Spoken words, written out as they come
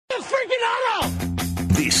Freaking auto!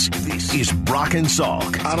 This is Brock and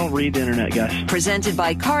Salk. I don't read the internet, guys. Presented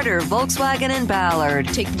by Carter, Volkswagen, and Ballard.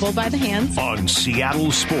 Take the bull by the hands. On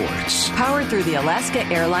Seattle Sports. Powered through the Alaska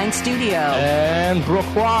Airlines Studio. And Brooke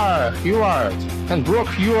Heward. And Brooke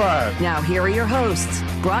Heward. Now here are your hosts,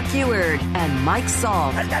 Brock Heward and Mike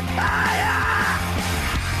Salk.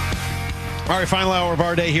 All right, final hour of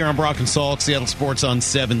our day here on Brock and Salk, Seattle Sports on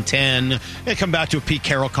 710. And come back to a Pete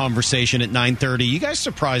Carroll conversation at 9:30. You guys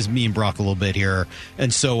surprised me and Brock a little bit here,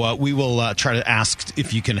 and so we will try to ask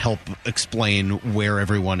if you can help explain where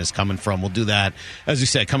everyone is coming from. We'll do that, as we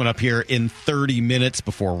said, coming up here in 30 minutes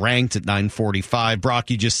before Ranked at 9:45. Brock,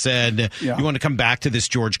 you just said you want to come back to this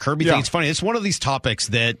George Kirby thing. It's funny. It's one of these topics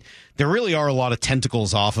that there really are a lot of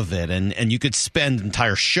tentacles off of it, and you could spend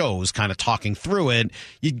entire shows kind of talking through it.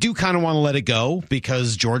 You do kind of want to let it go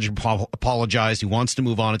because George apologized. He wants to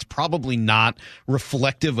move on. It's probably not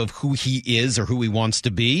reflective of who he is or who he wants to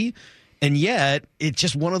be. And yet, it's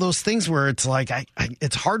just one of those things where it's like,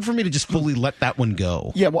 it's hard for me to just fully let that one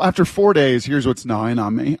go. Yeah, well, after 4 days, here's what's gnawing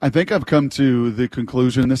on me. I think I've come to the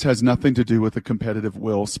conclusion this has nothing to do with a competitive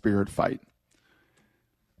will spirit fight.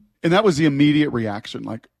 And that was the immediate reaction,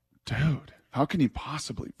 like, dude, how can you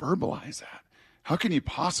possibly verbalize that? How can you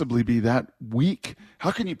possibly be that weak? How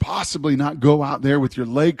can you possibly not go out there with your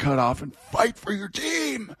leg cut off and fight for your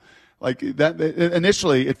team? Like that,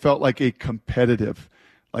 initially it felt like a competitive,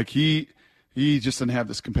 like he just didn't have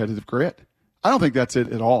this competitive grit. I don't think that's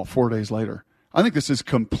it at all 4 days later. I think this is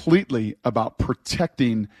completely about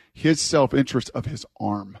protecting his self-interest of his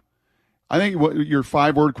arm. I think what your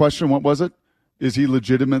 5-word question, what was it? Is he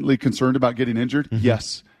legitimately concerned about getting injured? Mm-hmm.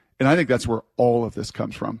 Yes. And I think that's where all of this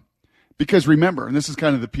comes from. Because remember, and this is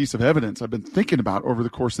kind of the piece of evidence I've been thinking about over the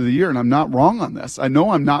course of the year, and I'm not wrong on this. I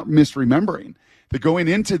know I'm not misremembering that going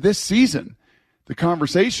into this season, the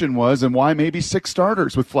conversation was, and why maybe 6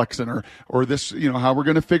 starters with Flexen or this, how we're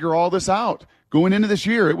going to figure all this out. Going into this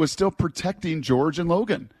year, it was still protecting George and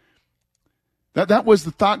Logan. That was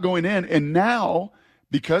the thought going in. And now,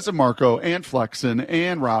 because of Marco and Flexen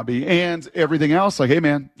and Robbie and everything else, like, hey,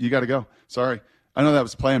 man, you got to go. Sorry. I know that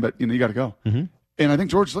was planned, but, you got to go. Mm-hmm. And I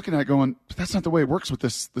think George's looking at it going, but that's not the way it works with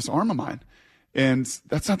this arm of mine. And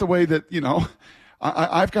that's not the way that,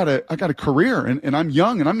 I've got a career and I'm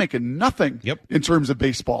young and I'm making nothing in terms of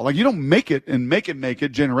baseball. Like, you don't make it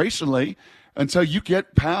generationally until you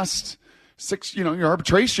get past 6, your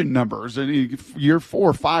arbitration numbers and year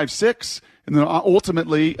 4, 5, 6. And then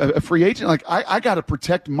ultimately a free agent. Like, I got to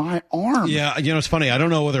protect my arm. Yeah, it's funny. I don't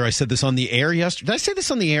know whether I said this on the air yesterday. Did I say this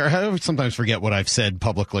on the air? I sometimes forget what I've said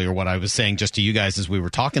publicly or what I was saying just to you guys as we were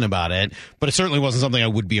talking about it. But it certainly wasn't something I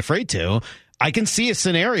would be afraid to. I can see a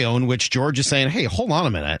scenario in which George is saying, hey, hold on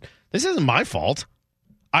a minute. This isn't my fault.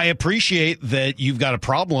 I appreciate that you've got a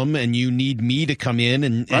problem and you need me to come in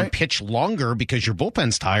and pitch longer because your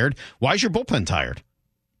bullpen's tired. Why is your bullpen tired?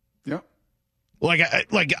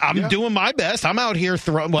 I'm doing my best. I'm out here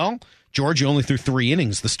throwing. Well, George, you only threw 3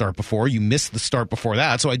 innings the start before. You missed the start before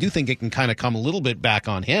that. So I do think it can kind of come a little bit back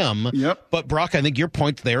on him. Yep. But, Brock, I think your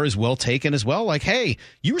point there is well taken as well. Like, hey,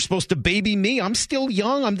 you were supposed to baby me. I'm still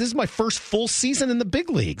young. This is my first full season in the big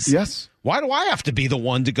leagues. Yes. Why do I have to be the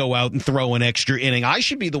one to go out and throw an extra inning? I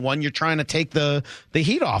should be the one you're trying to take the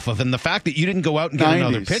heat off of. And the fact that you didn't go out and get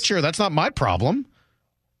another pitcher, that's not my problem.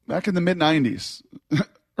 Back in the mid-'90s.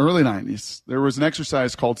 Early 90s, there was an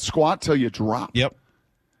exercise called squat till you drop. Yep.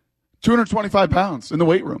 225 pounds in the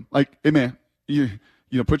weight room. Like, hey, man, you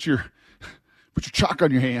put your chalk on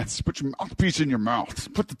your hands, put your mouthpiece in your mouth,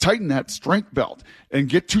 tighten that strength belt, and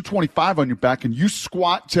get 225 on your back, and you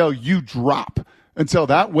squat till you drop until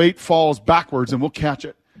that weight falls backwards, and we'll catch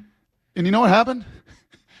it. And you know what happened?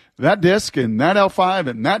 That disc and that L5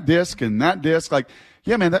 and that disc and that disc, like,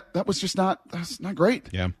 yeah, man, that was just that's not great.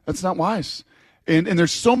 Yeah. That's not wise. And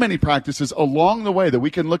there's so many practices along the way that we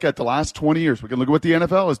can look at the last 20 years. We can look at what the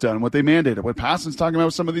NFL has done, what they mandated, what Passan's talking about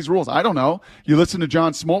with some of these rules. I don't know. You listen to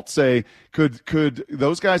John Smoltz say, could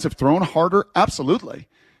those guys have thrown harder? Absolutely.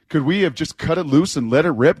 Could we have just cut it loose and let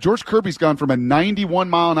it rip? George Kirby's gone from a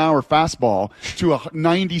 91-mile-an-hour fastball to a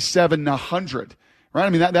 97 100. Right? I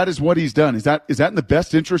mean, that is what he's done. Is that in the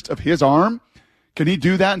best interest of his arm? Can he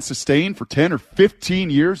do that and sustain for 10 or 15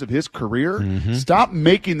 years of his career? Mm-hmm. Stop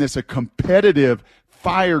making this a competitive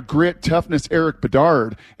fire, grit, toughness Eric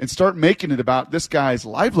Bedard and start making it about this guy's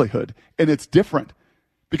livelihood. And it's different.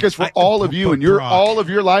 Because for all of you and all of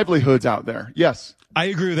your livelihoods out there, yes. I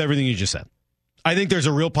agree with everything you just said. I think there's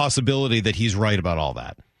a real possibility that he's right about all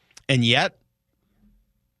that. And yet,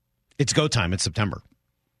 it's go time. It's September.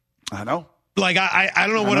 I know. Like, I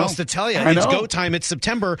don't know what else to tell you. It's go time. It's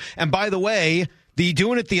September. And by the way, The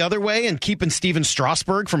doing it the other way and keeping Steven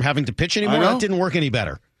Strasburg from having to pitch anymore, that didn't work any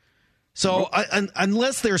better. So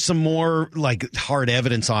unless there's some more like hard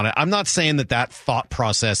evidence on it, I'm not saying that thought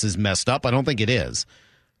process is messed up. I don't think it is.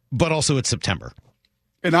 But also it's September.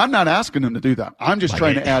 And I'm not asking him to do that. I'm just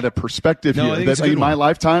trying to add a perspective here that in my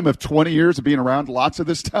lifetime of 20 years of being around lots of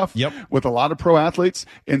this stuff with a lot of pro athletes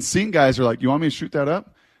and seeing guys are like, you want me to shoot that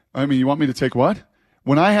up? I mean, you want me to take what?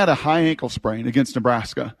 When I had a high ankle sprain against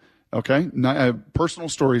Nebraska, okay, personal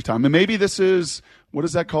story time. And maybe this is, what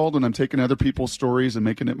is that called when I'm taking other people's stories and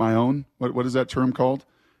making it my own? What is that term called?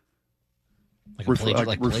 Like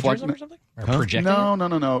plagiarism or something? Or projecting?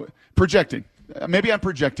 No. Projecting. Maybe I'm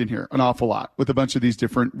projecting here an awful lot with a bunch of these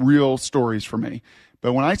different real stories for me.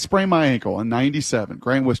 But when I sprained my ankle in 97,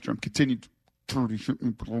 Grant Wistrom continued to hit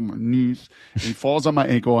me below my knees. And he falls on my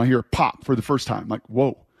ankle. I hear a pop for the first time. I'm like,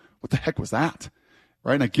 whoa, what the heck was that?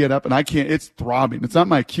 Right? And I get up and it's throbbing. It's not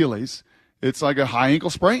my Achilles. It's like a high ankle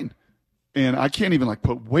sprain. And I can't even like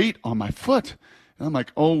put weight on my foot. And I'm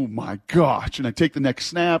like, oh my gosh. And I take the next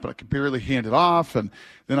snap and I can barely hand it off. And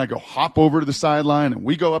then I go hop over to the sideline and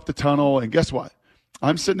we go up the tunnel. And guess what?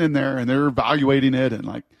 I'm sitting in there and they're evaluating it and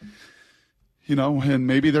like, and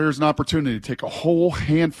maybe there's an opportunity to take a whole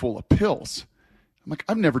handful of pills. I'm like,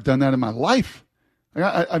 I've never done that in my life.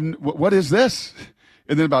 What is this?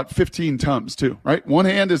 And then about 15 Tums too, right? One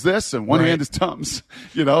hand is this and one hand is Tums,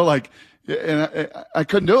 and I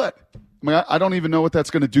couldn't do it. I mean, I don't even know what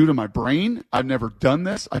that's going to do to my brain. I've never done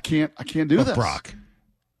this. I can't do this. Brock,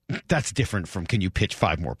 that's different from can you pitch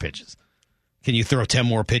 5 more pitches? Can you throw 10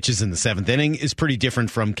 more pitches in the 7th inning is pretty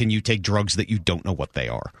different from can you take drugs that you don't know what they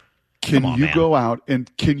are? Can you go out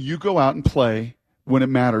and play when it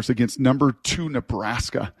matters against number 2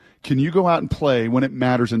 Nebraska? Can you go out and play when it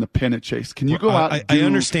matters in the pennant chase? Can you go out and I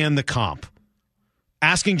understand the comp.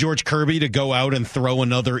 Asking George Kirby to go out and throw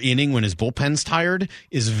another inning when his bullpen's tired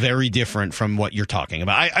is very different from what you're talking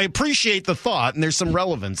about. I appreciate the thought, and there's some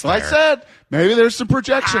relevance there. I said maybe there's some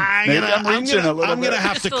projection. I'm going to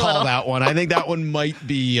have to call that one. I think that one might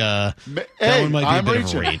be a bit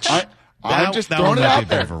of a reach. I'm just throwing it out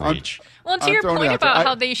there. Well, to your point about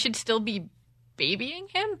how they should still be babying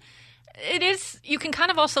him, it is, you can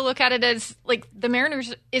kind of also look at it as like the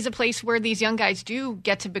Mariners is a place where these young guys do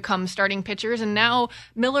get to become starting pitchers, and now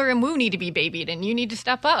Miller and Wu need to be babied, and you need to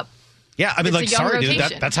step up. Yeah, I mean, like, sorry, dude,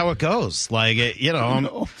 that's how it goes. Like,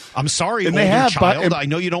 I'm sorry, older child. I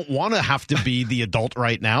know you don't want to have to be the adult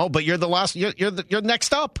right now, but you're you're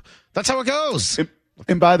next up. That's how it goes.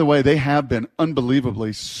 And by the way, they have been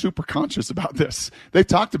unbelievably super conscious about this. They've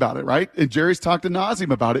talked about it, right? And Jerry's talked to nauseam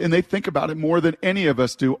about it, and they think about it more than any of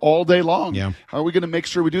us do all day long. Yeah. How are we going to make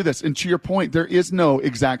sure we do this? And to your point, there is no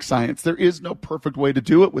exact science. There is no perfect way to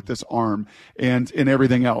do it with this arm and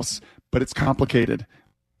everything else, but it's complicated.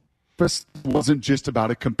 This wasn't just about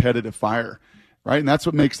a competitive fire, right? And that's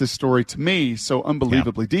what makes this story, to me, so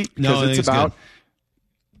unbelievably deep, because it's about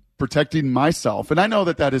protecting myself. And I know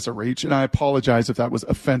that is a reach, and I apologize if that was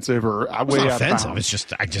offensive or way out of bounds. It's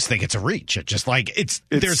just, I just think it's a reach. It's just like,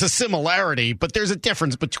 there's a similarity, but there's a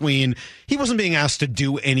difference between, he wasn't being asked to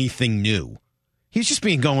do anything new. He's just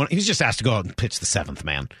asked to go out and pitch the 7th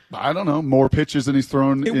man. I don't know, more pitches than he's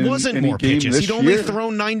thrown in wasn't more game pitches. He'd only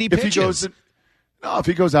thrown 90 pitches. If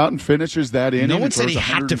he goes out and finishes that inning. No one said he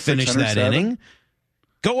had to finish that inning.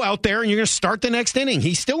 Go out there and you're going to start the next inning.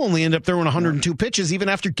 He still only ended up throwing 102 pitches even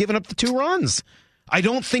after giving up the 2 runs. I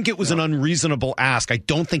don't think it was an unreasonable ask. I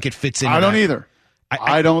don't think it fits in. I don't either.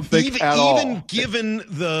 I don't think at all. Even given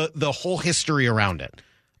the whole history around it,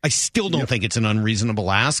 I still don't think it's an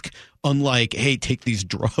unreasonable ask. Unlike, hey, take these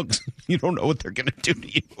drugs. You don't know what they're going to do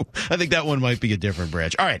to you. I think that one might be a different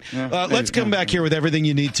branch. All right, let's come back here with everything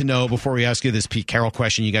you need to know before we ask you this Pete Carroll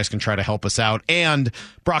question. You guys can try to help us out. And,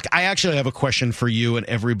 Brock, I actually have a question for you and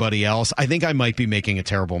everybody else. I think I might be making a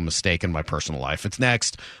terrible mistake in my personal life. It's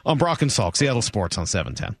next on Brock and Salk, Seattle Sports on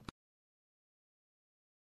 710.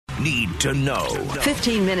 Need to know.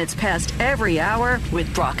 15 minutes past every hour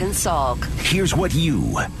with Brock and Salk. Here's what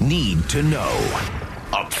you need to know.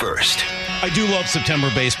 Up first. I do love September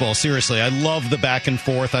baseball. Seriously, I love the back and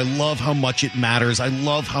forth. I love how much it matters. I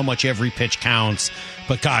love how much every pitch counts.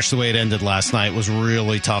 But gosh, the way it ended last night was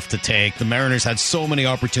really tough to take. The Mariners had so many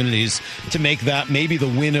opportunities to make that maybe the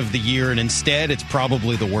win of the year, and instead it's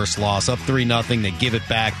probably the worst loss. Up 3-0, they give it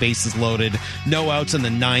back, bases loaded, no outs in the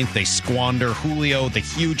 9th. They squander Julio, the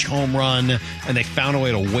huge home run, and they found a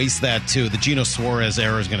way to waste that too. The Gino Suarez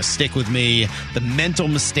error is going to stick with me. The mental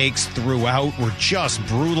mistakes throughout were just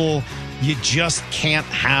brutal. You just can't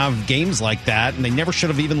have games like that, and they never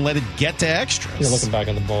should have even let it get to extras. Looking back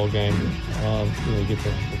on the ball game, you get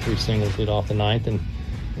the 3 singles lead off the 9th, and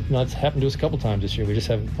It's happened to us a couple times this year. We just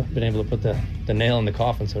haven't been able to put the nail in the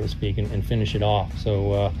coffin, so to speak, and finish it off.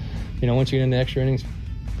 So, once you get into extra innings,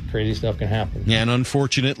 crazy stuff can happen. Yeah, and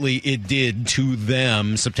unfortunately, it did to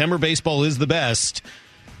them. September baseball is the best,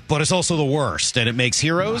 but it's also the worst, and it makes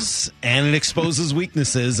heroes, and it exposes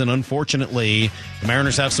weaknesses, and unfortunately, the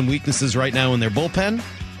Mariners have some weaknesses right now in their bullpen,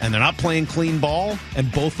 and they're not playing clean ball,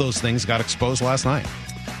 and both those things got exposed last night.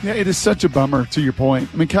 Yeah, it is such a bummer, to your point.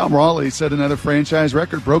 I mean, Cal Raleigh set another franchise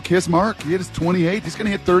record, broke his mark. He hit his 28. He's going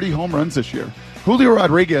to hit 30 home runs this year. Julio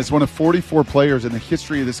Rodriguez, one of 44 players in the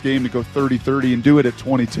history of this game to go 30-30 and do it at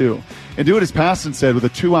 22. And do it, as Paston said, with a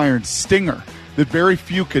 2-iron stinger that very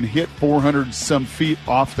few can hit 400 some feet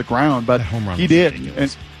off the ground, but he did.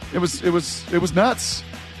 And it was nuts.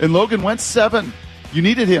 And Logan went 7. You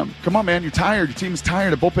needed him. Come on, man. You're tired. Your team is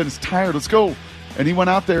tired. The bullpen is tired. Let's go. And he went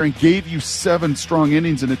out there and gave you 7 strong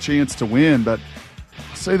innings and a chance to win. But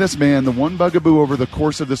I'll say this, man, the one bugaboo over the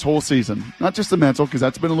course of this whole season, not just the mental, because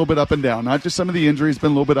that's been a little bit up and down, not just some of the injuries,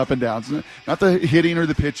 been a little bit up and down, not the hitting or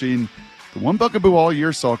the pitching. The one bugaboo all year,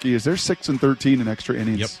 Salky, is they're 6-13 in extra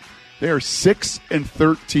innings. Yep. They are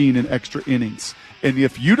 6-13 in extra innings. And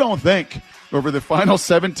if you don't think over the final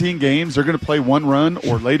 17 games they're going to play 1 run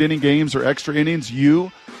or late inning games or extra innings,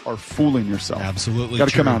 you are fooling yourself. Absolutely. Got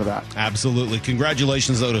to come out of that. Absolutely.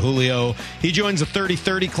 Congratulations, though, to Julio. He joins the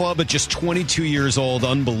 30-30 club at just 22 years old.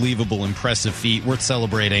 Unbelievable, impressive feat. Worth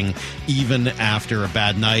celebrating even after a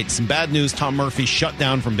bad night. Some bad news, Tom Murphy shut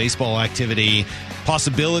down from baseball activity.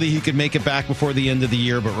 Possibility he could make it back before the end of the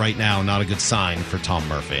year, but right now, not a good sign for Tom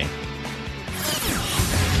Murphy.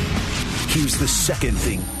 Here's the second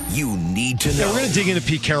thing you need to know. Yeah, we're going to dig into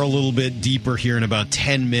Pete Carroll a little bit deeper here in about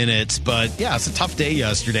 10 minutes. But, yeah, it's a tough day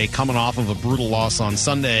yesterday, coming off of a brutal loss on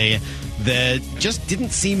Sunday that just didn't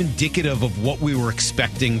seem indicative of what we were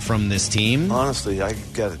expecting from this team. Honestly, I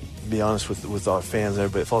got to be honest with our fans and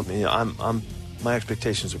everybody that follows me. My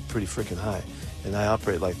expectations are pretty freaking high, and I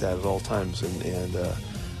operate like that at all times. And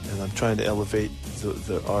I'm trying to elevate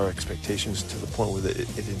our expectations to the point where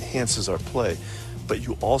it enhances our play. But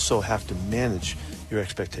you also have to manage your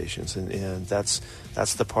expectations, and that's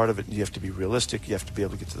the part of it. You have to be realistic. You have to be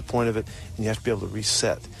able to get to the point of it, and you have to be able to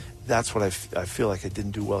reset. That's what I feel like I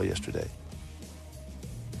didn't do well yesterday.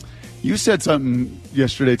 You said something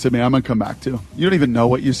yesterday to me I'm going to come back to. You don't even know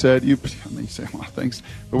what you said. You say a lot of things,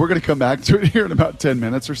 but we're going to come back to it here in about 10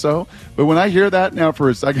 minutes or so. But when I hear that now for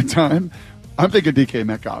a second time, I'm thinking DK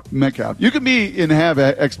Metcalf. You can be and have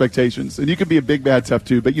expectations, and you can be a big bad tough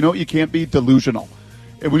too, but you know what? You can't be delusional.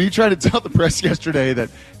 And when you tried to tell the press yesterday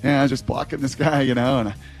that, I was just blocking this guy, and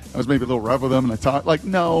I was maybe a little rough with him, and I thought,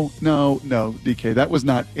 no, DK, that was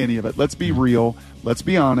not any of it. Let's be real. Let's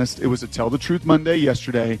be honest. It was a Tell the Truth Monday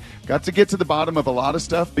yesterday. Got to get to the bottom of a lot of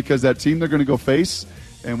stuff because that team they're going to go face,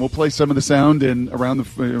 and we'll play some of the sound around the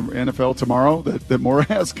NFL tomorrow that Maura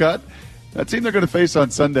has cut. That team they're going to face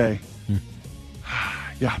on Sunday.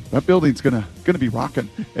 Yeah, that building's going to be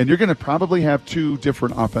rocking. And you're going to probably have 2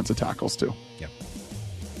 different offensive tackles, too. Yeah.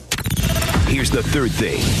 Here's the third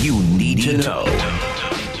thing you need to know.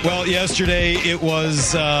 Well, yesterday it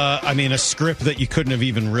was, a script that you couldn't have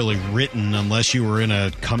even really written unless you were in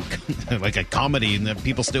a comedy, and that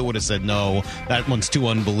people still would have said, no, that one's too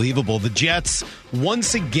unbelievable. The Jets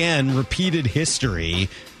once again repeated history.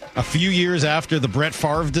 A few years after the Brett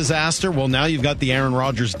Favre disaster, well, now you've got the Aaron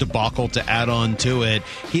Rodgers debacle to add on to it.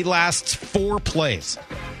 He lasts 4 plays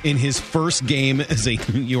in his first game as a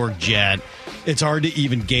New York Jet. It's hard to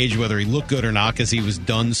even gauge whether he looked good or not because he was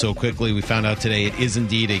done so quickly. We found out today it is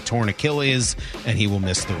indeed a torn Achilles, and he will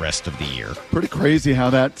miss the rest of the year. Pretty crazy how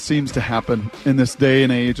that seems to happen in this day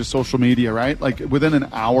and age of social media, right? Like within an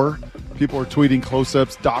hour, people are tweeting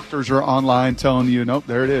close-ups. Doctors are online telling you, nope,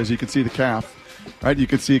 there it is. You can see the calf. Right, you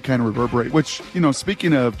could see it kind of reverberate, which,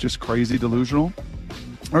 speaking of just crazy delusional,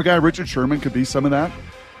 our guy Richard Sherman could be some of that.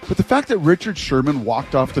 But the fact that Richard Sherman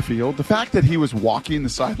walked off the field, the fact that he was walking the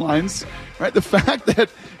sidelines, right, the fact that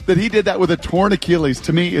he did that with a torn Achilles,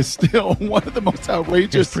 to me, is still one of the most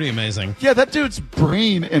outrageous. It's pretty amazing. Yeah, that dude's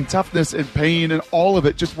brain and toughness and pain and all of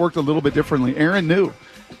it just worked a little bit differently. Aaron knew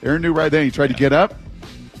right then. He tried to get up.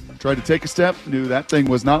 Tried to take a step, knew that thing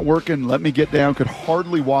was not working, let me get down, could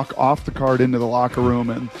hardly walk off the cart into the locker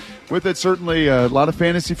room. And with it, certainly a lot of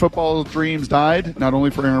fantasy football dreams died, not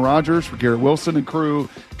only for Aaron Rodgers, for Garrett Wilson and crew,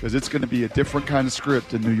 because it's going to be a different kind of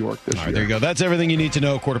script in New York this year. All right, there you go. That's everything you need to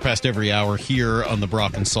know, 1/4 every hour here on the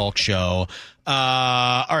Brock and Salk Show.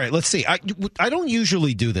 All right, let's see. I don't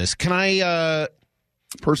usually do this. Can I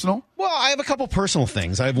Personal? Well, I have a couple personal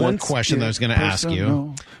things. I have one question that I was going to ask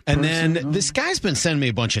you. And then this guy's been sending me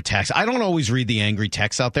a bunch of texts. I don't always read the angry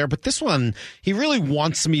texts out there, but this one, he really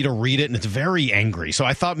wants me to read it, and it's very angry. So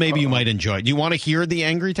I thought maybe you might enjoy it. Do you want to hear the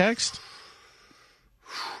angry text?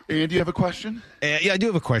 And do you have a question? Yeah, I do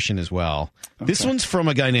have a question as well. Okay. This one's from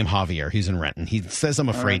a guy named Javier. He's in Renton. He says I'm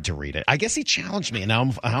afraid to read it. I guess he challenged me, and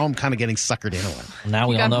now I'm kind of getting suckered into it. Now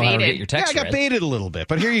we all know how to get your text I got baited a little bit,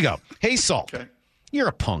 but here you go. Hey, Salt, you're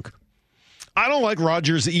a punk. I don't like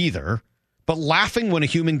Rodgers either, but laughing when a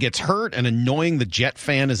human gets hurt and annoying the Jet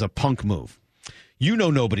fan is a punk move. You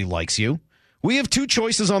know nobody likes you. We have 2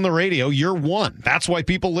 choices on the radio. You're one. That's why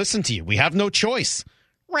people listen to you. We have no choice.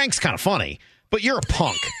 Rank's kind of funny, but you're a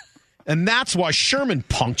punk. And that's why Sherman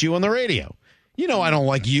punked you on the radio. You know I don't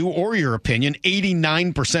like you or your opinion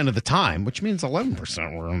 89% of the time, which means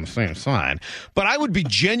 11% were on the same side. But I would be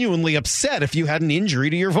genuinely upset if you had an injury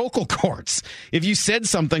to your vocal cords. If you said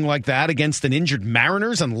something like that against an injured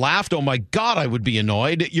Mariners and laughed, oh my God, I would be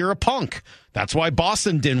annoyed. You're a punk. That's why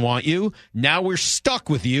Boston didn't want you. Now we're stuck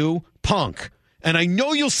with you, punk. And I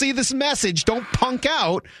know you'll see this message. Don't punk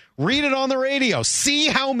out. Read it on the radio. See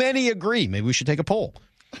how many agree. Maybe we should take a poll.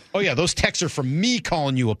 Oh, yeah, those texts are from me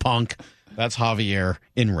calling you a punk. That's Javier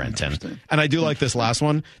in Renton. And I do like this last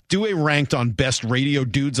one. Do a ranked on best radio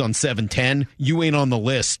dudes on 710. You ain't on the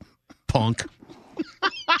list, punk.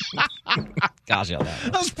 Gosh, yeah,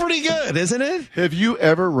 that's pretty good, isn't it? Have you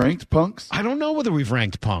ever ranked punks? I don't know whether we've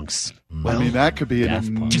ranked punks. Well, I mean, that could be an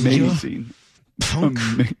amazing... Punk.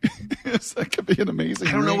 Yes, that could be an amazing.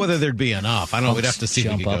 I don't know whether there'd be enough. I don't know. We'd have to see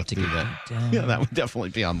if we could go through that. Yeah, that would definitely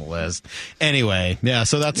be on the list. Anyway, yeah.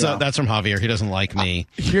 So that's from Javier. He doesn't like me.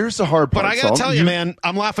 Here's the hard part. But I got to tell you, man,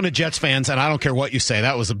 I'm laughing at Jets fans, and I don't care what you say.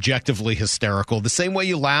 That was objectively hysterical. The same way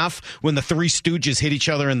you laugh when the Three Stooges hit each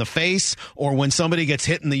other in the face, or when somebody gets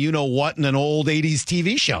hit in the you know what in an old '80s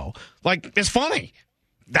TV show. Like, it's funny.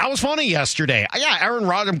 That was funny yesterday. Yeah, Aaron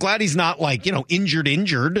Rodgers, I'm glad he's not like,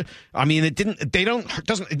 injured. I mean,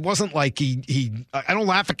 it wasn't like I don't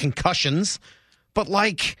laugh at concussions, but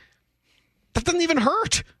like, that doesn't even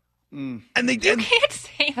hurt. And you can't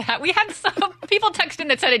say that. We had some people text in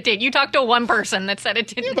that said it did. You talked to one person that said it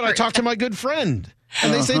didn't. Yeah, but I talked to my good friend,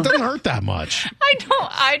 and they say it doesn't hurt that much.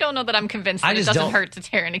 I don't know that I'm convinced that it doesn't hurt to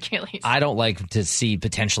tear an Achilles. I don't like to see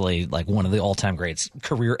potentially like one of the all-time greats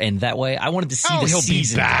career end that way. I wanted to see the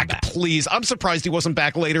season be back, please. I'm surprised he wasn't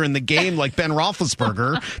back later in the game like Ben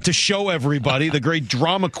Roethlisberger to show everybody the great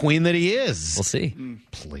drama queen that he is. We'll see.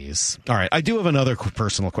 Please. All right, I do have another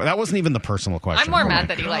personal question. That wasn't even the personal question. I'm more mad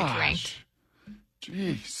that he liked ranked.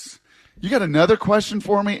 Jeez. You got another question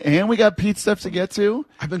for me, and we got Pete stuff to get to.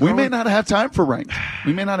 We may not have time for ranked.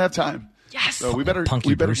 We may not have time. Yes. So we better get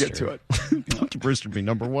to it. Punky Brewster would be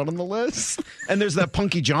number 1 on the list. And there's that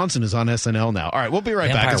Punky Johnson who's on SNL now. All right, we'll be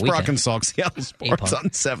right back. It's Brock and Salk, Seattle Sports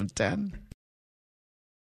on 710.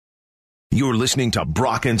 You're listening to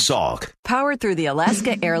Brock and Salk. Powered through the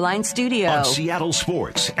Alaska Airlines Studio. On Seattle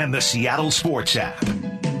Sports and the Seattle Sports app.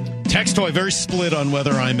 Text toy, very split on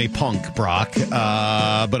whether I'm a punk, Brock.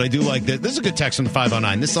 But I do like that. This is a good text from the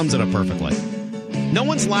 509. This sums it up perfectly. No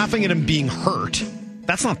one's laughing at him being hurt.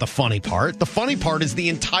 That's not the funny part. The funny part is the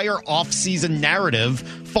entire offseason narrative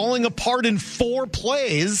falling apart in 4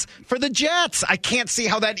 plays for the Jets. I can't see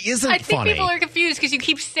how that isn't funny. I think people are confused because you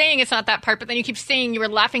keep saying it's not that part, but then you keep saying you were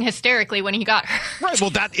laughing hysterically when he got hurt. Right,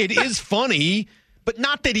 well, it is funny. But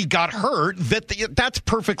not that he got hurt. That's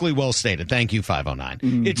perfectly well stated. Thank you, 509.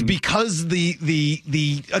 Mm-hmm. It's because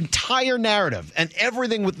the entire narrative and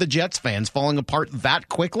everything with the Jets fans falling apart that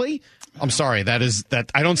quickly. I'm sorry.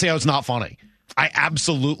 That I don't say how it's not funny. I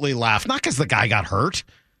absolutely laughed. Not because the guy got hurt.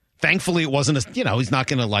 Thankfully, it wasn't. He's not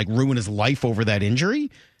going to like ruin his life over that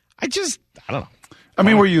injury. I don't know. I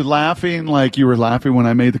mean, were you laughing like you were laughing when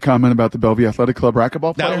I made the comment about the Bellevue Athletic Club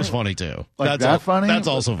racquetball player? That was funny, too. That's funny? That's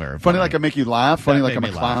also very funny. Funny like I make you laugh? Funny like I'm a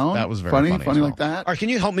clown? Laugh. That was very funny. Funny like that? All right, can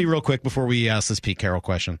you help me real quick before we ask this Pete Carroll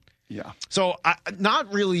question? Yeah. So,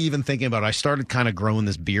 not really even thinking about it, I started kind of growing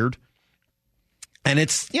this beard. And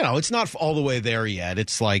it's, it's not all the way there yet.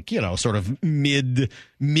 It's like, sort of mid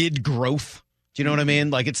growth. Do you know what I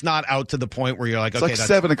mean? Like, it's not out to the point where you're like, it's okay, like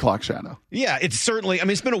 7 o'clock shadow. Yeah, it's certainly,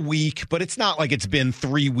 it's been a week, but it's not like it's been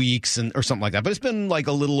 3 weeks or something like that. But it's been like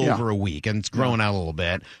a little over a week, and it's growing out a little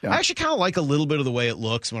bit. Yeah. I actually kind of like a little bit of the way it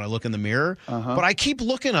looks when I look in the mirror. Uh-huh. But I keep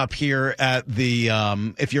looking up here at the,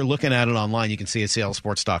 if you're looking at it online, you can see it at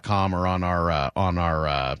seattlesports.com or on our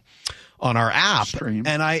app. Stream.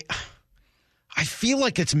 And I feel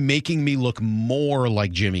like it's making me look more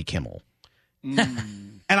like Jimmy Kimmel.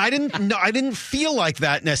 And I didn't feel like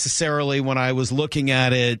that necessarily when I was looking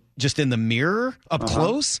at it just in the mirror up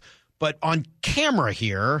close. But on camera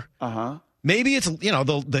here, maybe it's,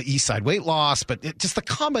 the East Side weight loss, but just the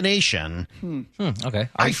combination. Okay.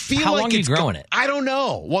 I feel How like long are you growing it? I don't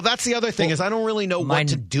know. Well, that's the other thing is I don't really know what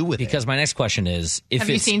to do with it. Because my next question is, have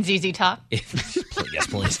you seen ZZ Top? Yes,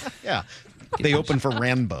 please. Yeah. They open for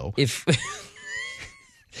Rambo. If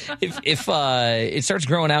it starts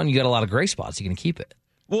growing out and you got a lot of gray spots, you can keep it.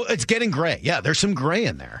 Well, it's getting gray. Yeah, there's some gray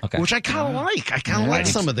in there, which I kind of like. I kind of like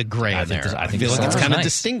some of the gray in there. I feel like it's kind of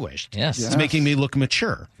distinguished. Yes. It's making me look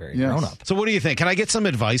mature. Very grown up. So what do you think? Can I get some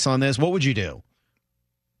advice on this? What would you do?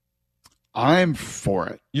 I'm for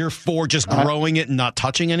it. You're for just growing it and not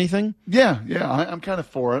touching anything? Yeah, I'm kind of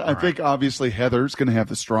for it. I think obviously Heather's going to have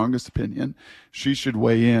the strongest opinion. She should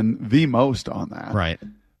weigh in the most on that. Right.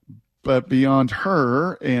 But beyond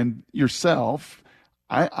her and yourself,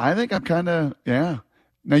 I think I'm kind of,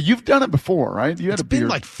 Now, you've done it before, right? You had it's a beard. been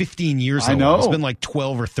like 15 years. I know. It's been like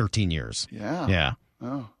 12 or 13 years. Yeah. Yeah.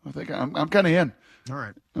 Oh, I think I'm kind of in. All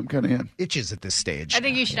right. I'm kind of in. Itches at this stage. I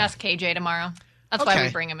think you should ask KJ tomorrow. That's why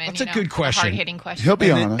we bring him in. That's a good question. Hard-hitting question. He'll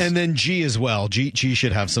be honest. And then G as well. G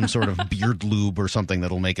should have some sort of beard lube or something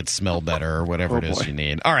that'll make it smell better or whatever it is you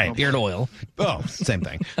need. All right. Beard oil. Oh, same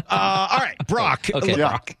thing. All right. Brock. Okay.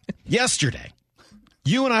 Brock. Yesterday,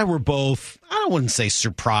 you and I were both, I wouldn't say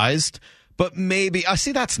surprised, but maybe,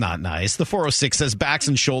 see, that's not nice. The 406 says backs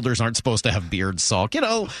and shoulders aren't supposed to have beards, Salk.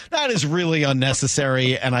 That is really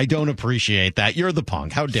unnecessary, and I don't appreciate that. You're the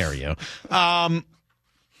punk. How dare you?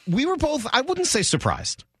 We were both, I wouldn't say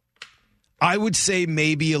surprised. I would say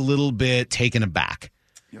maybe a little bit taken aback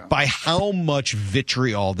by how much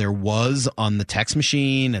vitriol there was on the text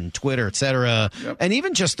machine and Twitter, et cetera, and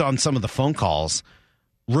even just on some of the phone calls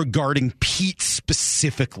regarding Pete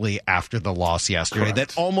specifically after the loss yesterday. Correct.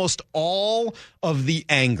 That almost all of the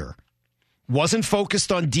anger wasn't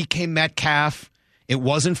focused on DK Metcalf. It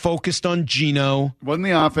wasn't focused on Geno. It wasn't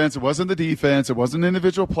the offense. It wasn't the defense. It wasn't an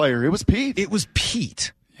individual player. It was Pete. It was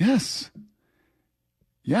Pete. Yes.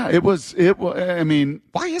 Yeah, it was. I mean,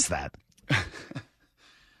 why is that?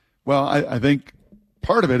 Well, I think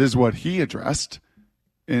part of it is what he addressed.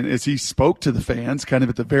 And as he spoke to the fans kind of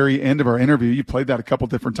at the very end of our interview, you played that a couple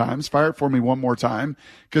different times. Fire it for me one more time,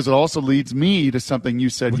 because it also leads me to something you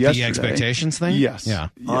said yesterday. The expectations thing? Yes. Yeah.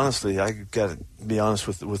 Honestly, I got to be honest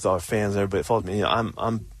with our fans and everybody that follows me.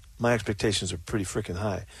 My expectations are pretty freaking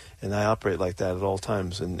high, and I operate like that at all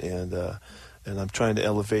times. And I'm trying to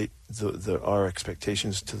elevate our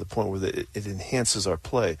expectations to the point where it enhances our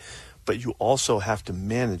play. But you also have to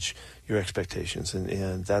manage your expectations,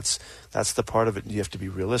 and that's the part of it. You have to be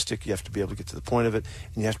realistic. You have to be able to get to the point of it,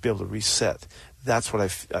 and you have to be able to reset. That's what I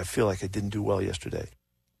feel like I didn't do well yesterday.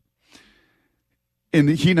 And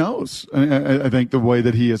he knows, I think, the way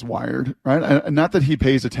that he is wired, right? Not that he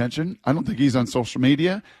pays attention. I don't think he's on social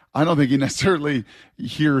media. I don't think he necessarily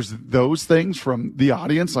hears those things from the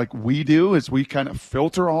audience like we do as we kind of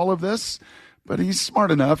filter all of this. But he's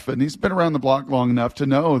smart enough, and he's been around the block long enough to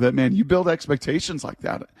know that, man, you build expectations like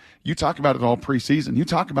that. You talk about it all preseason. You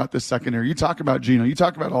talk about this secondary. You talk about Geno. You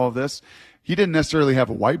talk about all of this. He didn't necessarily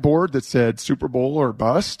have a whiteboard that said Super Bowl or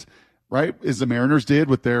bust, right, as the Mariners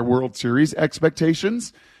did with their World Series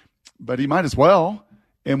expectations. But he might as well.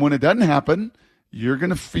 And when it doesn't happen, you're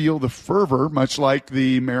going to feel the fervor, much like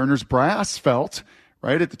the Mariners brass felt,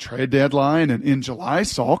 right, at the trade deadline and in July,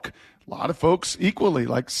 Salk. A lot of folks equally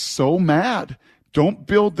so mad. Don't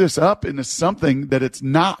build this up into something that it's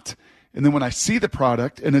not. And then when I see the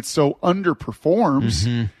product and it so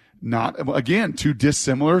underperforms, not, again, too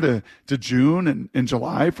dissimilar to June and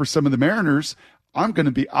July for some of the Mariners, I'm going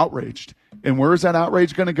to be outraged. And where is that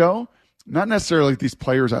outrage going to go? Not necessarily at these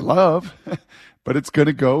players I love, but it's going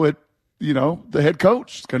to go at, the head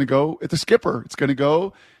coach. It's going to go at the skipper. It's going to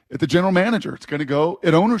go at the general manager. It's going to go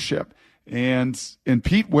at ownership. And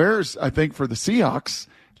Pete wears, I think, for the Seahawks,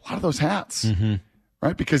 a lot of those hats,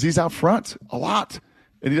 right? Because he's out front a lot,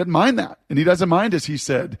 and he doesn't mind that. And he doesn't mind, as he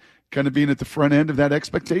said, kind of being at the front end of that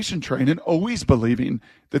expectation train and always believing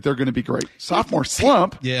that they're going to be great. Sophomore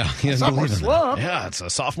slump. Yeah, he doesn't sophomore believe in slump. That. Yeah, it's a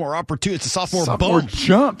sophomore opportunity. It's a sophomore bump.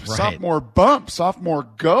 Jump. Right. Sophomore bump. Sophomore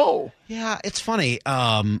go. Yeah, it's funny.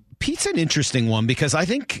 Pete's an interesting one because I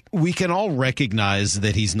think we can all recognize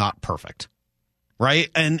that he's not perfect.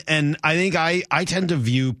 Right. And I think I tend to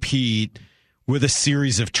view Pete with a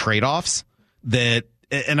series of trade-offs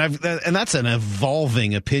and that's an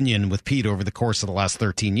evolving opinion with Pete over the course of the last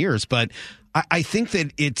 13 years. But I think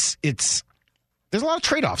that there's a lot of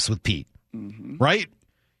trade-offs with Pete, right?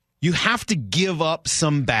 You have to give up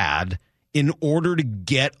some bad in order to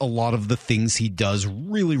get a lot of the things he does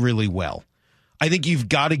really, really well. I think you've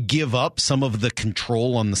got to give up some of the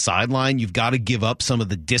control on the sideline. You've got to give up some of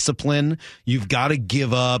the discipline. You've got to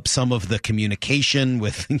give up some of the communication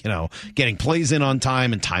with, getting plays in on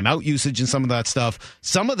time and timeout usage and some of that stuff.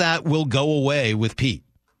 Some of that will go away with Pete.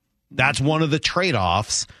 That's one of the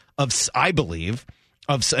trade-offs I believe,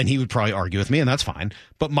 and he would probably argue with me, and that's fine.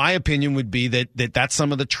 But my opinion would be that's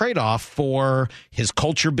some of the trade-off for his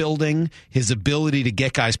culture building, his ability to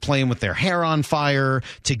get guys playing with their hair on fire,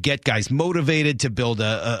 to get guys motivated, to build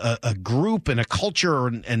a group and a culture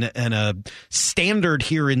and a standard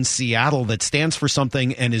here in Seattle that stands for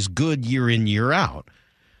something and is good year in, year out.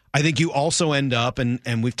 I think you also end up,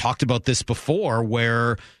 and we've talked about this before,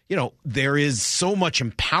 where, there is so much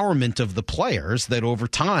empowerment of the players that over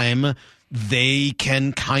time they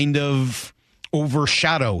can kind of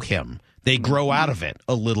overshadow him. They grow out of it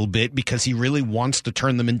a little bit because he really wants to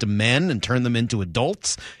turn them into men and turn them into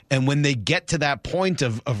adults. And when they get to that point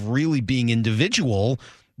of really being individual,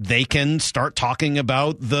 they can start talking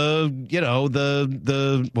about the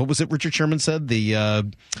what was it Richard Sherman said?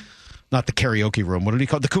 Not the karaoke room. What did he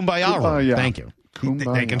call it? The kumbaya room. Yeah. Thank you.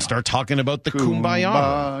 Kumbaya. They can start talking about the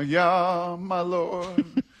kumbaya. Kumbaya, my Lord.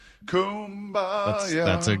 Kumbaya.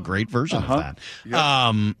 That's a great version of that.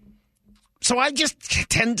 Yeah. So I just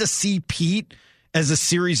tend to see Pete as a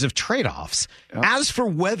series of trade-offs. Yep. As for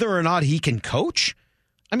whether or not he can coach,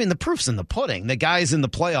 I mean, the proof's in the pudding. The guy's in the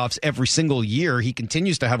playoffs every single year. He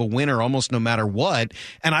continues to have a winner almost no matter what.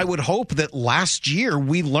 And I would hope that last year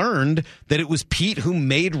we learned that it was Pete who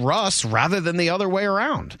made Russ rather than the other way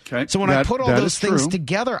around. Okay. So when I put all those things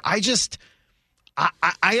together,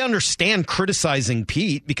 I understand criticizing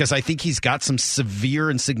Pete because I think he's got some severe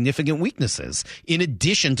and significant weaknesses in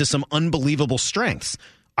addition to some unbelievable strengths.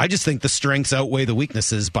 I just think the strengths outweigh the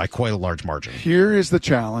weaknesses by quite a large margin. Here is the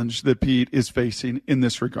challenge that Pete is facing in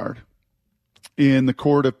this regard. In the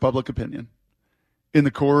court of public opinion, in the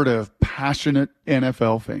court of passionate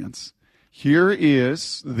NFL fans, here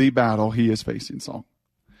is the battle he is facing, Saul.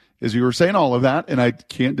 As you were saying all of that, and I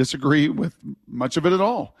can't disagree with much of it at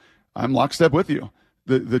all. I'm lockstep with you.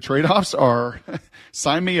 The trade-offs are,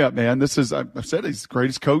 sign me up, man. This is, I've said he's the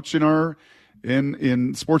greatest coach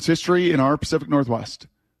in sports history in our Pacific Northwest.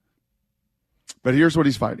 But here's what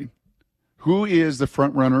he's fighting. Who is the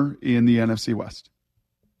front runner in the NFC West?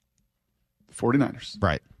 The 49ers.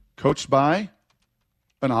 Right. Coached by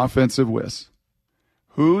an offensive whiz.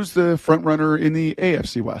 Who's the front runner in the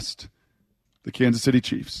AFC West? The Kansas City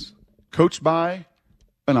Chiefs. Coached by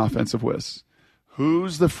an offensive whiz.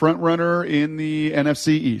 Who's the front runner in the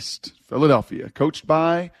NFC East? Philadelphia. Coached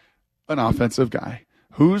by an offensive guy.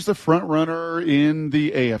 Who's the front runner in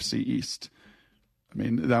the AFC East? I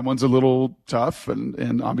mean, that one's a little tough,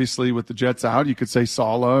 and obviously with the Jets out, you could say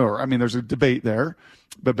Saleh, there's a debate there.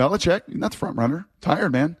 But Belichick, that's front runner.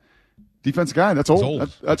 Tired, man. Defense guy, that's old.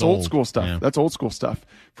 That's old school stuff. Yeah. That's old school stuff.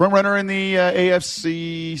 Front runner in the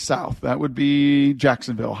AFC South, that would be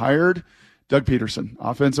Jacksonville. Hired Doug Peterson,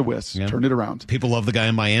 offensive whiz. Yeah. Turned it around. People love the guy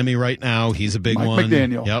in Miami right now. He's a big Mike one.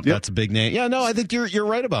 McDaniel. Yep, that's a big name. Yeah, no, I think you're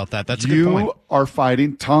right about that. That's a good point. You are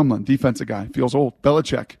fighting Tomlin, defensive guy, feels old.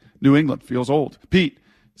 Belichick, New England, feels old. Pete,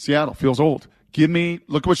 Seattle, feels old.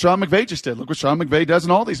 Look what Sean McVay just did. Look what Sean McVay does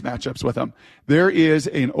in all these matchups with him. There is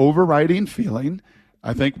an overriding feeling,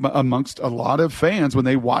 I think, amongst a lot of fans when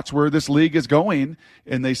they watch where this league is going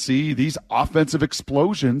and they see these offensive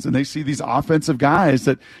explosions and they see these offensive guys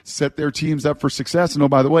that set their teams up for success. And, oh,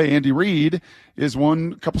 by the way, Andy Reid has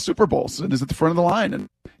won a couple Super Bowls and is at the front of the line. And,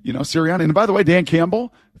 Sirianni. And, by the way, Dan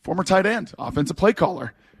Campbell, former tight end, offensive play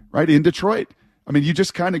caller, right, in Detroit. I mean, you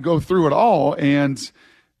just kind of go through it all, and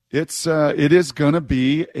it is going to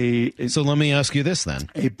be So let me ask you this then: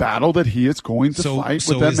 a battle that he is going to fight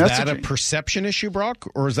with that messaging. So is that a perception issue, Brock,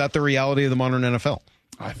 or is that the reality of the modern NFL?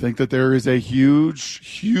 I think that there is a huge,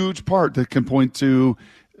 huge part that can point to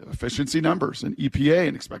efficiency numbers and EPA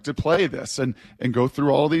and expected play this and go through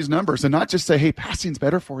all these numbers and not just say, hey, passing's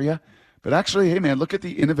better for you. But actually, hey, man, look at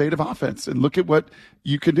the innovative offense and look at what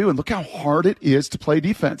you can do and look how hard it is to play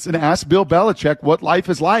defense. And ask Bill Belichick what life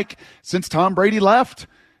is like since Tom Brady left,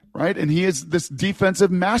 right? And he is this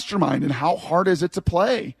defensive mastermind, and how hard is it to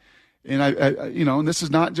play? And and this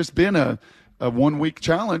has not just been a 1 week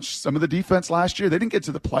challenge. Some of the defense last year, they didn't get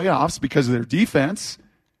to the playoffs because of their defense.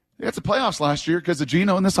 They got to the playoffs last year because of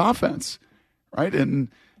Geno and this offense, right? And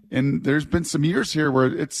there's been some years here where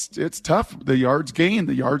it's tough. The yards gained,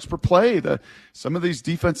 the yards per play, some of these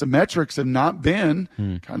defensive metrics have not been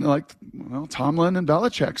kind of like Tomlin and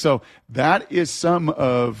Belichick. So that is some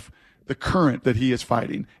of the current that he is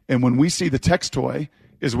fighting. And when we see the text toy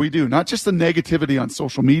is we do. Not just the negativity on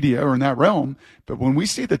social media or in that realm, but when we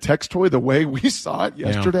see the text toy the way we saw it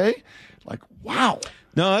yesterday, like, wow.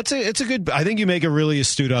 No, it's a good. I think you make a really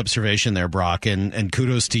astute observation there, Brock, and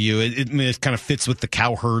kudos to you. It kind of fits with the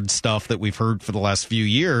Cowherd stuff that we've heard for the last few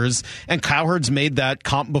years. And Cowherd's made that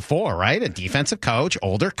comp before, right? A defensive coach,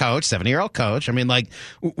 older coach, 70-year-old coach. I mean, like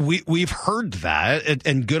we've heard that,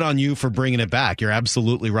 and good on you for bringing it back. You're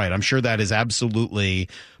absolutely right. I'm sure that is absolutely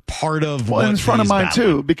part of what in front of mine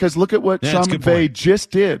too, because look at what Sean McVay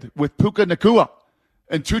just did with Puka Nacua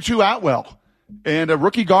and Tutu Atwell. And a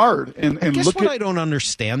rookie guard. And I guess what I don't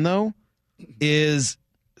understand, though, is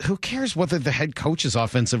who cares whether the head coach is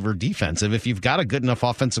offensive or defensive? If you've got a good enough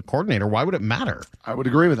offensive coordinator, why would it matter? I would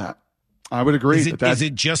agree with that. I would agree. Is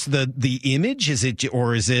it just the image?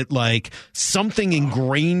 Or is it like something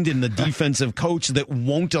ingrained in the defensive coach that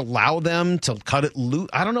won't allow them to cut it loose?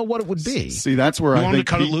 I don't know what it would be. See, that's where I want think to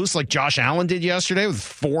cut it loose like Josh Allen did yesterday with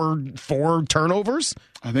four turnovers.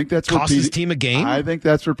 I think that's cost his team a game. I think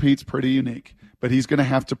that's where Pete's pretty unique. But he's going to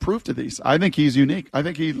have to prove to these. I think he's unique. I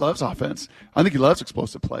think he loves offense. I think he loves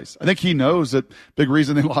explosive plays. I think he knows that big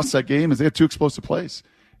reason they lost that game is they had 2 explosive plays.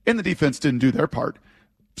 And the defense didn't do their part.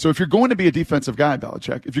 So if you're going to be a defensive guy,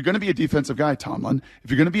 Belichick, if you're going to be a defensive guy, Tomlin, if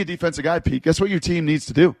you're going to be a defensive guy, Pete, guess what your team needs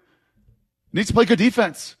to do? It needs to play good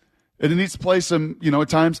defense. And it needs to play some, at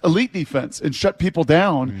times, elite defense and shut people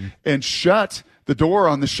down and shut the door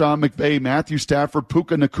on the Sean McVay, Matthew Stafford,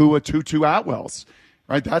 Puka Nacua, Tutu Atwells.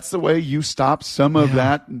 Right, that's the way you stop some of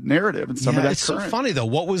that narrative and some of that. It's so funny though.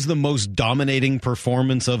 What was the most dominating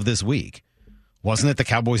performance of this week? Wasn't it the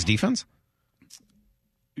Cowboys' defense?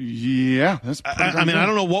 Yeah, that's. I mean, I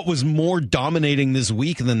don't know what was more dominating this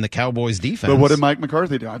week than the Cowboys' defense. But what did Mike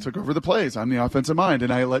McCarthy do? I took over the plays. I'm the offensive mind,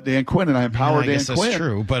 and I let Dan Quinn, and I empowered Dan Quinn. That's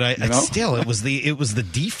true, but still, it was the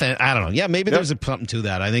defense. I don't know. Yeah, maybe there's something to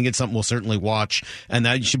that. I think it's something we'll certainly watch, and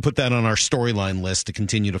that you should put that on our storyline list to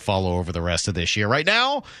continue to follow over the rest of this year. Right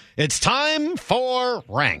now, it's time for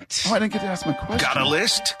Ranked. Oh, I didn't get to ask my question. Got a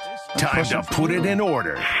list? Time to put it in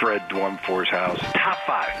order. Fred Dwumfor's house.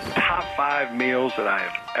 Top five meals that I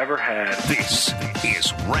have ever had. This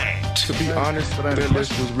is Ranked. To be honest, that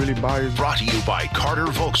list was really biased. Brought to you by Carter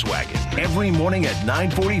Volkswagen. Every morning at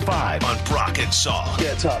 9:45 on Brock and Salk.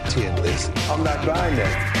 Yeah, top 10 list. I'm not buying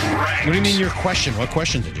that. Ranked. What do you mean your question? What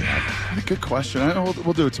question did you have? Good question.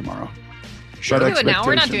 We'll do it tomorrow. Sure. We'll do it now.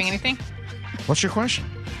 We're not doing anything. What's your question?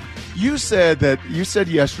 You said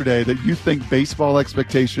yesterday that you think baseball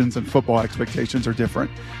expectations and football expectations are different.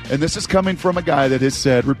 And this is coming from a guy that has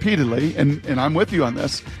said repeatedly, and I'm with you on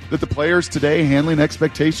this, that the players today handling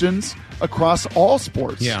expectations across all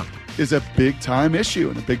sports is a big-time issue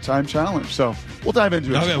and a big-time challenge. So we'll dive into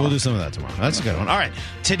it tomorrow. We'll do some of that tomorrow. That's a good one. All right.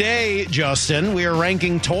 Today, Justin, we are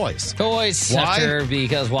ranking toys. Why?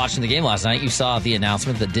 Because watching the game last night, you saw the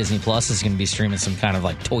announcement that Disney Plus is going to be streaming some kind of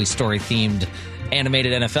like Toy Story-themed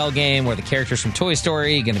animated NFL game where the characters from Toy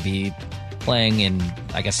Story are going to be playing in,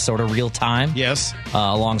 I guess, sort of real time. Yes.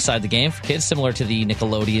 Alongside the game for kids, similar to the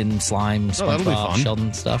Nickelodeon Slime, SpongeBob,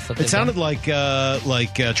 Sheldon stuff. It sounded like Troy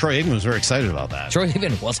Aikman was very excited about that. Troy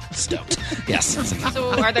Aikman was stoked. Yes.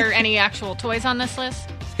 So are there any actual toys on this list?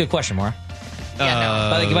 Good question, Maura.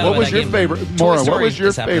 What was your favorite, Maura? What was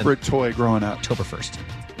your favorite toy growing up? October 1st.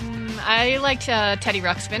 I liked Teddy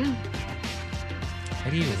Ruxpin.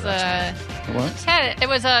 Teddy Ruxpin. What? It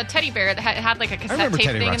was a teddy bear that had like a cassette tape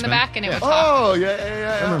thing in the back, and it would talk. Oh,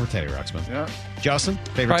 yeah. I remember Teddy Ruxpin. Yeah. Justin,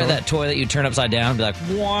 favorite Probably toy? that toy that you turn upside down and be like,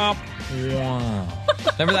 womp,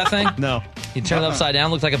 womp. Remember that thing? No. You turn it upside down,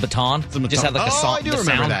 looked like a baton. Just had like the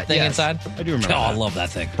sound thing inside. I do remember I love that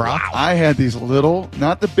thing. Brock? Wow. I had these little,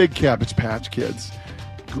 not the big Cabbage Patch Kids.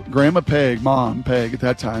 Grandma Peg, Mom Peg at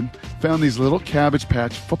that time, found these little Cabbage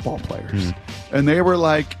Patch football players. And they were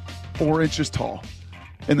like 4 inches tall.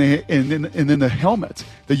 And then the helmets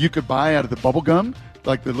that you could buy out of the bubble gum,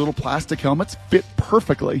 like the little plastic helmets, fit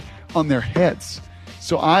perfectly on their heads.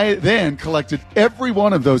 So I then collected every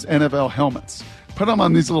one of those NFL helmets, put them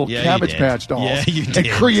on these little Cabbage Patch dolls, and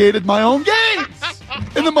created my own games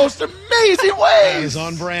in the most amazing ways. That is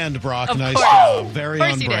on brand, Brock. Of Nice course. job. Very Of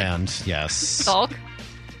course on you brand. did. Yes. Salk.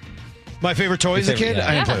 My favorite toy as a kid?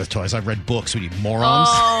 I didn't play with toys. I read books. What are you, morons?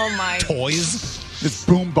 Oh, my. Toys? This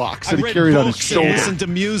boom box that I he read carried on his books shoulder. and listened to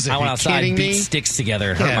music. I went Are you outside kidding and beat me? sticks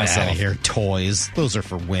together and Get hurt myself. out of here. Toys. Those are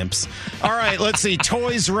for wimps. All right, let's see.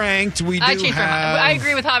 Toys ranked. We do I changed my mind. have... I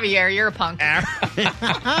agree with Javier. You're a punk. Never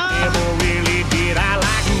really did I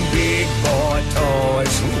like big boy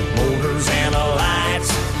toys, motors and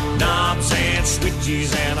lights, knobs and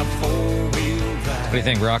switches and a four-wheel drive. What do you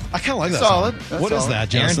think, Brock? I kind of like that Solid. song. That's What is solid.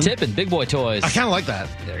 that, Aaron Justin? Tippin, Big Boy Toys. I kind of like that.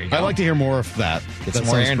 There you go. I'd like to hear more of that. Get That some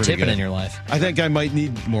more sounds Aaron pretty Tippin good. in your life. I think I might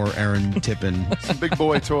need more Aaron Tippin. Some big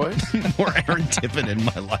boy toys. More Aaron Tippin in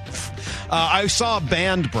my life. I saw a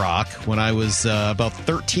band, Brock, when I was about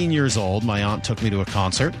 13 years old. My aunt took me to a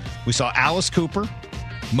concert. We saw Alice Cooper,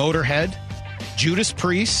 Motorhead, Judas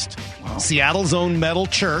Priest, Seattle's own Metal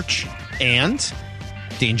Church, and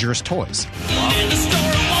Dangerous Toys.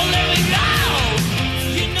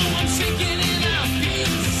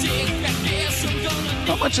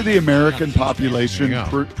 How much of the American population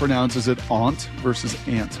pronounces it aunt versus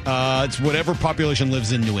aunt? It's whatever population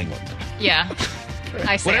lives in New England. Yeah.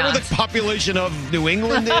 I say Whatever aunt. the population of New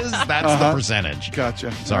England is, that's the percentage.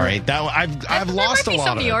 Gotcha. Sorry, that I've lost a There might be lot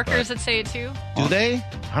some of New it, Yorkers but- that say it too. Do they?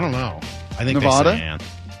 I don't know. I think Nevada? they say aunt.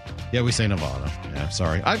 Yeah, we say Nevada. Yeah,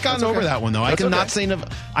 sorry. I've gotten That's okay. over that one, though. I That's cannot okay. say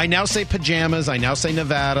I now say pajamas. I now say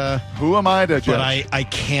Nevada. Who am I to judge? But I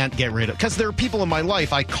can't get rid of... Because there are people in my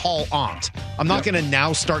life I call aunt. I'm not going to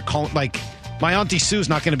now start calling... Like, my Auntie Sue's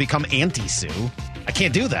not going to become Auntie Sue. I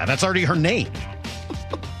can't do that. That's already her name.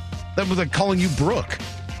 That was like calling you Brooke.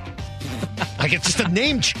 Like, it's just a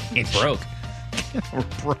name change. Broke. We're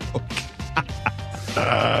broke.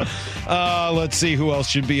 Let's see who else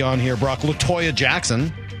should be on here. Brock, LaToya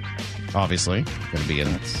Jackson, obviously, going to be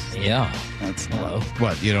in. Yeah. That's Hello.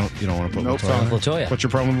 What, you don't want to put Nope. LaToya? LaToya. What's your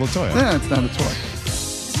problem with LaToya? Yeah, it's not a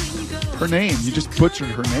toy. Her name. You just butchered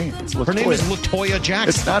her name. It's Her name LaToya. is LaToya Jackson.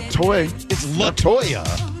 It's not toy. It's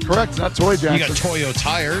LaToya. Correct. It's not toy Jackson. You got Toyo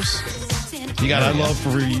tires. You got I love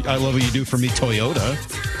what you do for me, Toyota.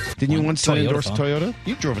 Didn't you once endorse Toyota?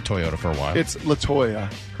 You drove a Toyota for a while. It's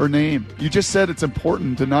LaToya. Her name. You just said it's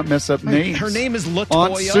important to not mess up names. Her name is LaToya.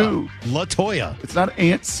 Aunt Sue. LaToya. It's not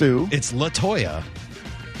Aunt Sue. It's LaToya.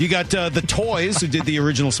 You got the Toys, who did the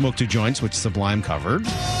original Smoke Two Joints, which Sublime covered.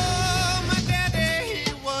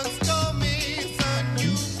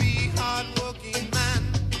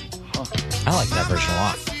 I like that version a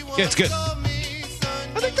lot. Yeah, it's good.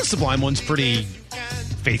 I think the Sublime one's pretty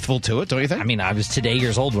faithful to it, don't you think? I mean, I was today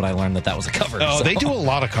years old when I learned that was a cover. Oh, so. they do a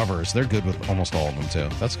lot of covers. They're good with almost all of them,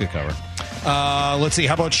 too. That's a good cover. Let's see.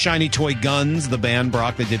 How about Shiny Toy Guns, the band,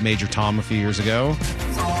 Brock, that did Major Tom a few years ago?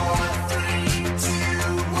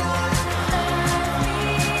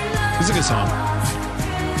 This is a good song.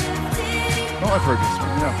 Oh, I've heard this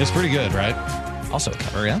one. Yeah. It's pretty good, right? Also a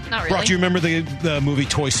cover, yeah? Not really. Brock, do you remember the movie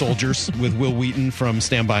Toy Soldiers with Will Wheaton from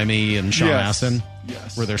Stand By Me and Sean Yes. Astin?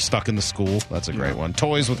 Yes. Where they're stuck in the school. That's a great one.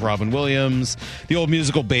 Toys with Robin Williams. The old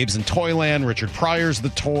musical Babes in Toyland. Richard Pryor's The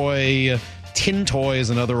Toy. Tin Toy is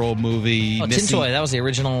another old movie. Oh, Tin Toy, that was the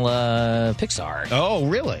original Pixar. Oh,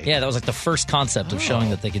 really? Yeah, that was like the first concept of showing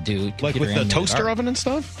that they could do Like with the computer-animated toaster art. oven and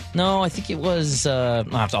stuff? No, I think it was...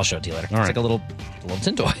 I'll show it to you later. All It's right. like a little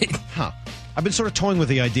tin toy. Huh. I've been sort of toying with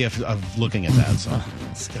the idea of looking at that. So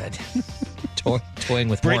That's a good idea. Toying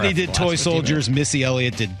with Brittany more did after the Toy last 15 Soldiers. minutes. Missy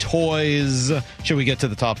Elliott did Toys. Should we get to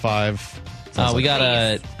the top five? We got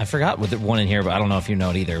I forgot with one in here, but I don't know if you know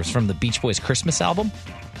it either. It was from the Beach Boys Christmas album.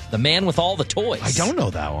 The Man with All the Toys. I don't know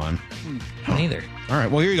that one. I don't either. All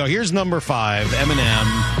right, well, here you go. Here's number 5, Eminem.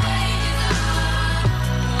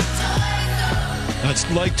 That's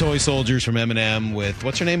like Toy Soldiers from Eminem with,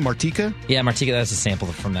 what's her name, Martika? Yeah, Martika, that's a sample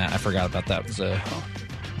from that. I forgot about that. It was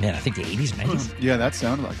man, I think the 80s, 90s. Yeah, that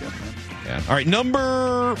sounded like it, man. Yeah. All right,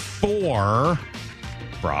 number 4,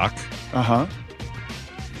 Brock, Uh-huh.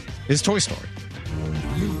 is Toy Story.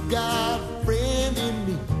 You got a friend in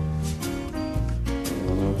me.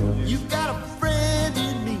 You got a friend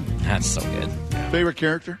in me. That's so good. Favorite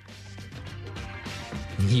character?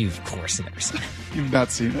 You, of course, never seen it. You've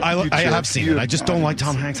not seen it. I You have jerk. seen You it. I just don't like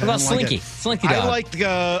Tom seen it. Hanks. What I about don't like Slinky? it. Slinky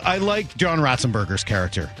Dog. I like John Ratzenberger's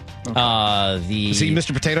character. Is he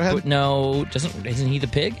Mr. Potato Head? No, isn't he the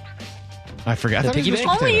pig? I forget. The I thought he was piggy Mr.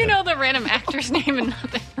 bank? Only Potato you Head. know the random actor's name and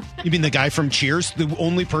nothing. You mean the guy from Cheers, the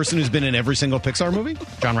only person who's been in every single Pixar movie?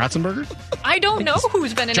 John Ratzenberger? I don't know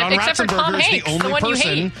who's been in John it except for Tom Ratzenberger is Hanks, the only one you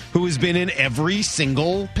person hate. who has been in every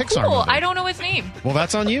single Pixar Cool. movie. I don't know his name. Well,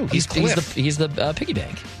 that's on you. He's Cliff. He's the piggy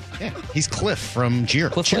bank. Yeah, he's Cliff from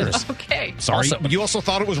Cheers. Okay. Sorry, you also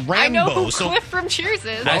thought it was Rambo. I know who so Cliff from Cheers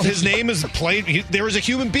is. well, his name is played. There was a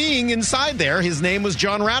human being inside there. His name was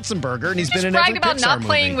John Ratzenberger, and he's been in every bragged about Pixar not movie.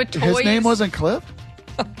 playing with toys. His name wasn't Cliff?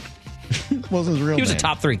 What was his real He was name? a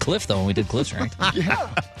top 3 Cliff, though, when we did Cliff's ranked. Yeah.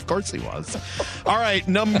 Of course he was. All right,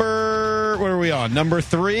 what are we on? Number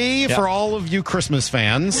 3 for all of you Christmas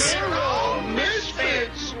fans. We're all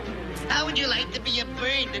misfits. How would you like to be a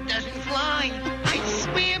bird that doesn't fly? I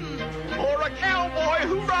swim. Or a cowboy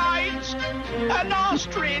who rides an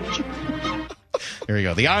ostrich. Here you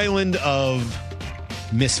go. The island of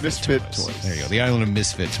Misfit toys. There you go. The Island of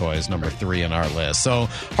Misfit Toys, number 3 on our list. So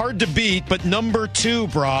hard to beat, but number 2,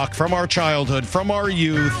 Brock, from our childhood, from our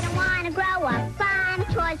youth. I don't want to grow up. I'm a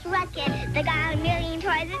Toys R Us kid. They got a million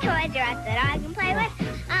toys and Toys R Us that I can play with.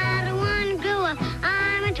 I don't want to grow up.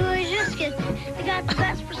 I'm a Toys R Us kid. They got the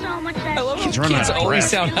best for so much. I love how kids always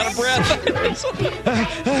sound out of breath.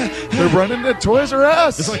 They're running to Toys R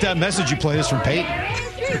Us. It's like that message you played us from Peyton.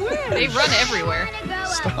 They run everywhere.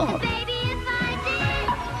 Stop.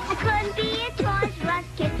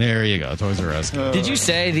 There you go, Toys R Us. Did you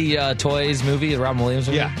say the Toys movie, the Robin Williams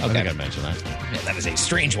movie? Yeah, okay. I think I mentioned that. Yeah, that is a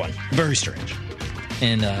strange one. Very strange.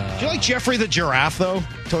 And do you like Jeffrey the Giraffe, though,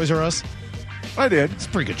 Toys R Us? I did. It's a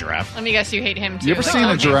pretty good giraffe. Let me guess, you hate him too. You ever seen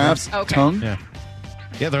a giraffe's tongue? Yeah.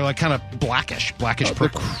 Yeah, they're like kind of blackish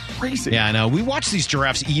purple. They're crazy. Yeah, I know. We watched these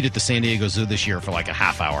giraffes eat at the San Diego Zoo this year for like a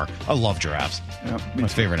half hour. I love giraffes. Yeah, my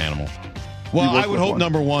favorite animal. Well, I would hope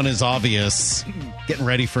number 1 is obvious. Getting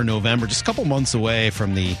ready for November, just a couple months away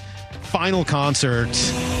from the final concert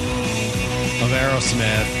of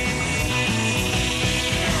Aerosmith.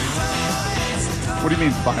 What do you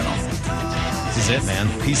mean final? This is it, man.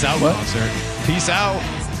 Peace out concert. Peace out.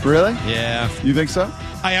 Really? Yeah. You think so?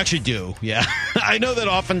 I actually do, yeah. I know that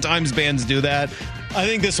oftentimes bands do that. I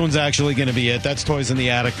think this one's actually going to be it. That's Toys in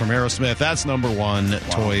the Attic from Aerosmith. That's number 1. Wow.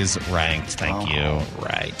 Toys ranked. Thank you.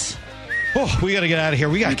 Right. Oh, we got to get out of here.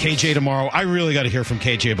 We got KJ tomorrow. I really got to hear from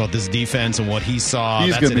KJ about this defense and what he saw.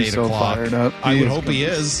 He's That's going at to be 8 so o'clock. fired up. I would hope he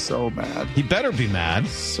is. So mad. He better be mad.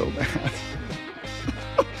 So mad.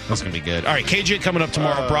 That's going to be good. All right, KJ coming up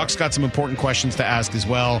tomorrow. Brock's got some important questions to ask as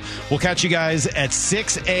well. We'll catch you guys at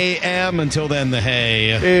 6 a.m. Until then, the hay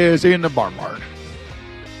is in the barn.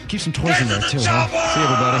 Keep some toys in there, too, huh? See you,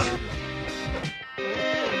 everybody.